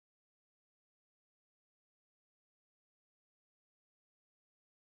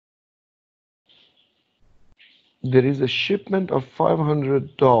there is a shipment of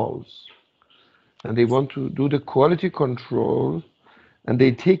 500 dolls, and they want to do the quality control, and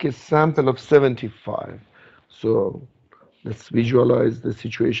they take a sample of 75. So let's visualize the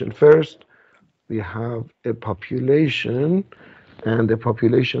situation first. We have a population, and the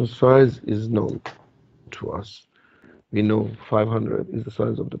population size is known to us. We know 500 is the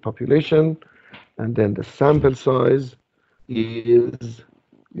size of the population, and then the sample size is,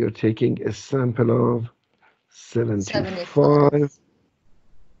 you're taking a sample of 75, 75.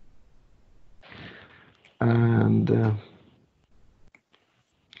 and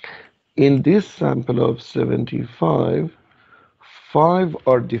in this sample of 75, 5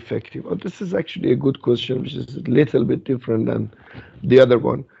 are defective. Oh, this is actually a good question, which is a little bit different than the other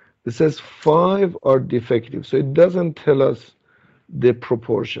one. It says 5 are defective, so it doesn't tell us the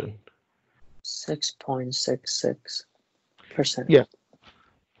proportion. 6.66%. Yeah,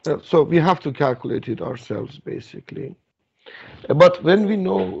 so we have to calculate it ourselves, basically. But when we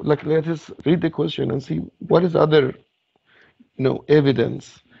know, like, let us read the question and see what is other,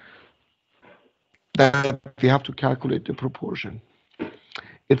 evidence that we have to calculate the proportion.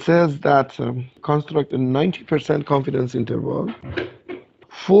 It says that construct a 90% confidence interval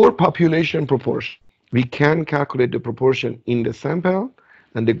for population proportion. We can calculate the proportion in the sample,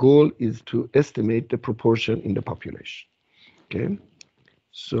 and the goal is to estimate the proportion in the population. Okay,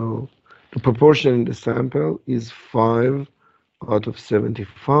 so the proportion in the sample is 5 out of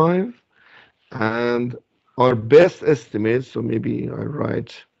 75, and our best estimate, so maybe I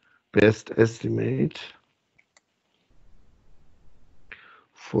write best estimate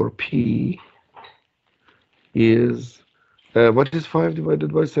for P is, what is 5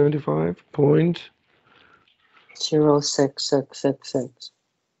 divided by 75? 0.06666.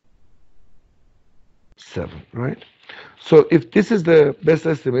 7, right? So if this is the best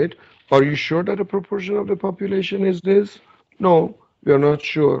estimate, are you sure that the proportion of the population is this? No, we are not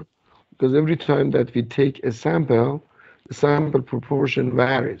sure, because every time that we take a sample, the sample proportion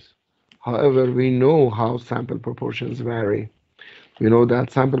varies. However, we know how sample proportions vary. We know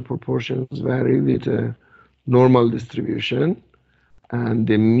that sample proportions vary with a normal distribution, and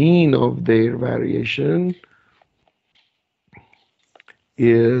the mean of their variation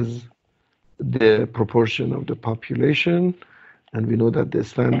is the proportion of the population, and we know that the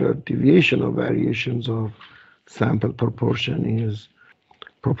standard deviation of variations of sample proportion is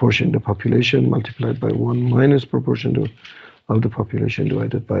proportion to population multiplied by 1 minus proportion of the population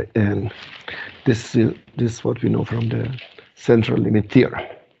divided by n. This is what we know from the central limit theorem.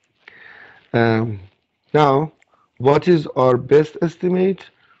 Now, what is our best estimate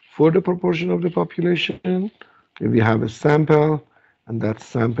for the proportion of the population? We have a sample, and that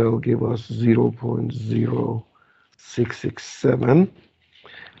sample gave us 0.0667.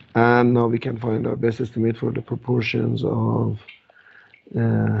 And now we can find our best estimate for the proportions of,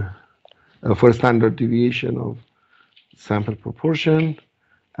 for standard deviation of sample proportion,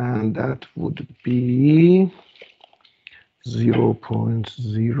 and that would be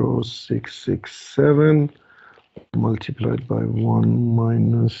 0.0667 multiplied by 1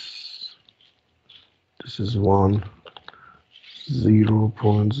 minus, this is 1,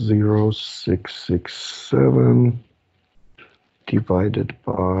 0.0667 divided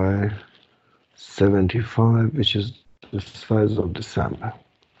by 75, which is the size of the sample.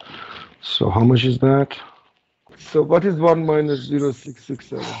 So how much is that? So what is 1 minus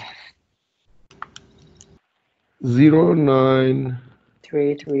 0.667?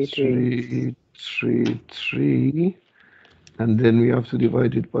 0.9333, and then we have to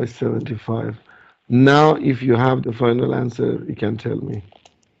divide it by 75. Now, if you have the final answer, you can tell me.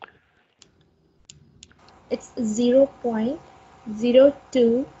 It's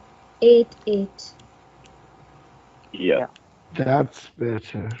 0.0288. Yeah. That's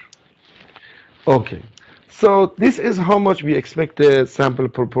better. Okay, so this is how much we expect the sample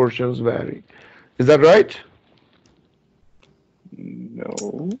proportions vary. Is that right?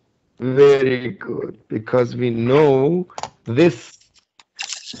 No. Very good, because we know this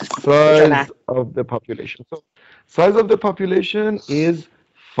size of the population. So size of the population is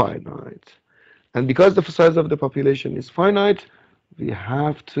finite. And because the size of the population is finite, we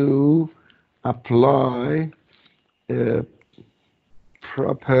have to apply a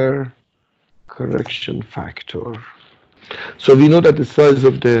proper correction factor. So we know that the size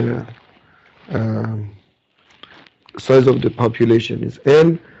of the population is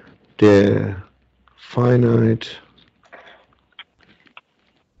n. The finite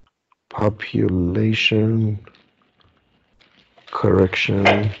population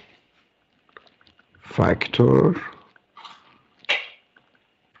correction factor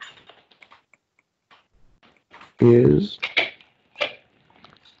is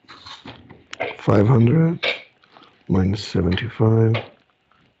 500 minus 75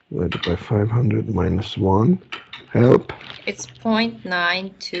 divided by 500 minus 1. Help. It's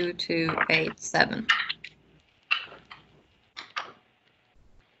 0.92287.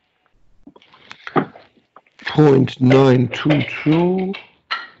 0.922.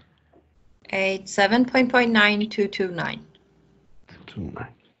 87.9229. 29.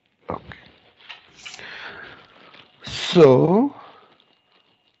 Okay. So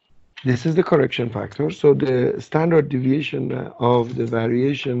this is the correction factor. So the standard deviation of the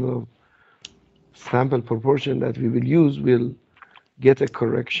variation of sample proportion that we will use will get a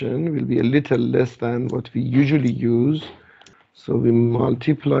correction, will be a little less than what we usually use. So we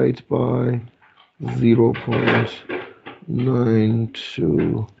multiply it by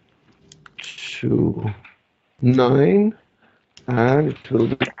 0.9229 and it will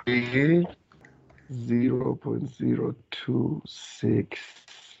be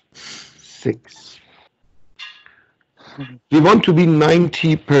 0.0266. We want to be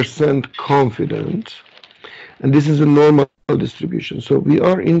 90% confident, and this is a normal distribution. So we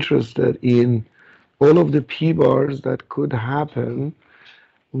are interested in all of the p-bars that could happen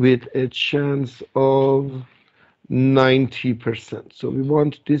with a chance of 90%. So we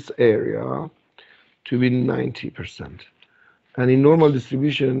want this area to be 90%. And in normal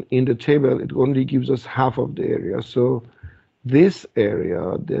distribution, in the table, it only gives us half of the area. So this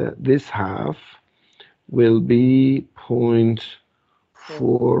area, this half, will be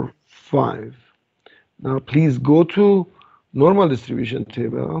 0.45. Now, please go to normal distribution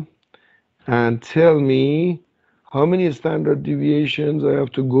table and tell me how many standard deviations I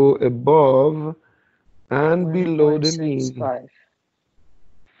have to go above and below the mean 1.65.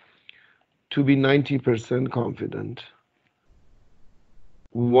 to be 90% confident.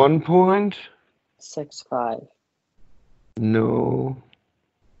 1 point? 65. No.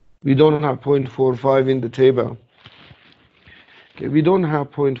 We don't have 0.45 in the table. Okay, we don't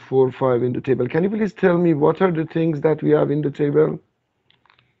have 0.45 in the table. Can you please tell me what are the things that we have in the table?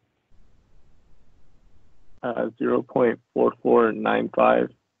 0.4495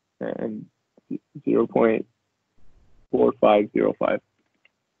 and 0.4505.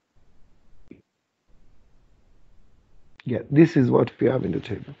 Yeah, this is what we have in the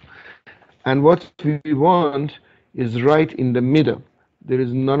table. And what we want is right in the middle. There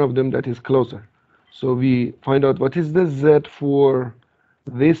is none of them that is closer. So we find out what is the Z for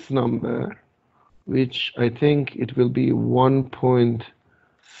this number, which I think it will be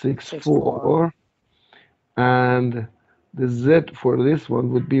 1.64. And the Z for this one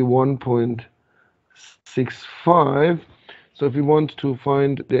would be 1.65. So if we want to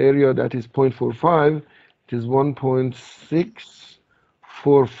find the area that is 0.45, it is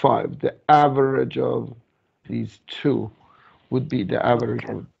 1.645. The average of these two would be the average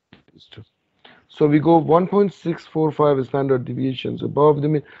of these two. So we go 1.645 standard deviations above the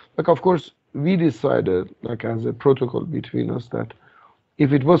mean. Like, of course, we decided, like as a protocol between us, that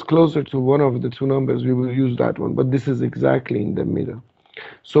if it was closer to one of the two numbers, we will use that one. But this is exactly in the middle.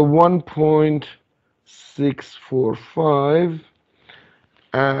 So 1.645,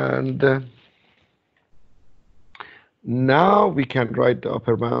 and now we can write the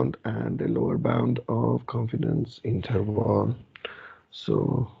upper bound and the lower bound of confidence interval.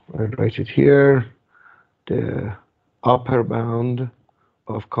 So I write it here. The upper bound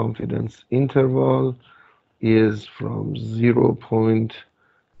of confidence interval is from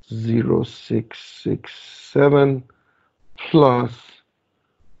 0.0667 plus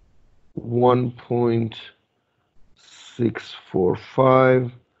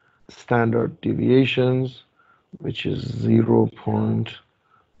 1.645 standard deviations, which is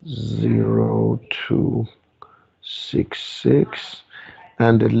 0.0266,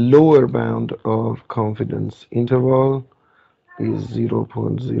 and the lower bound of confidence interval is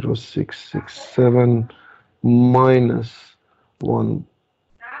 0.0667 minus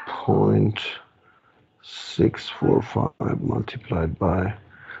 1.645 multiplied by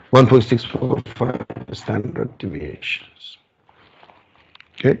 1.645 standard deviations.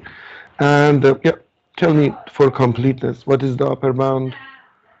 Okay, and yeah, tell me for completeness, what is the upper bound?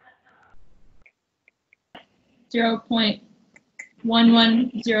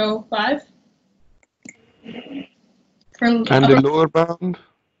 0.1105. And the lower bound?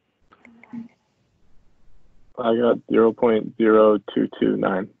 I got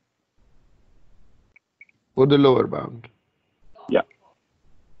 0.0229. For the lower bound? Yeah.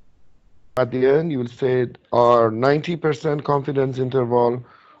 At the end, you will say our 90% confidence interval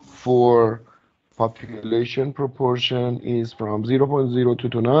for population proportion is from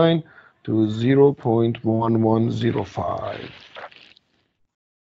 0.0229 to 0.1105.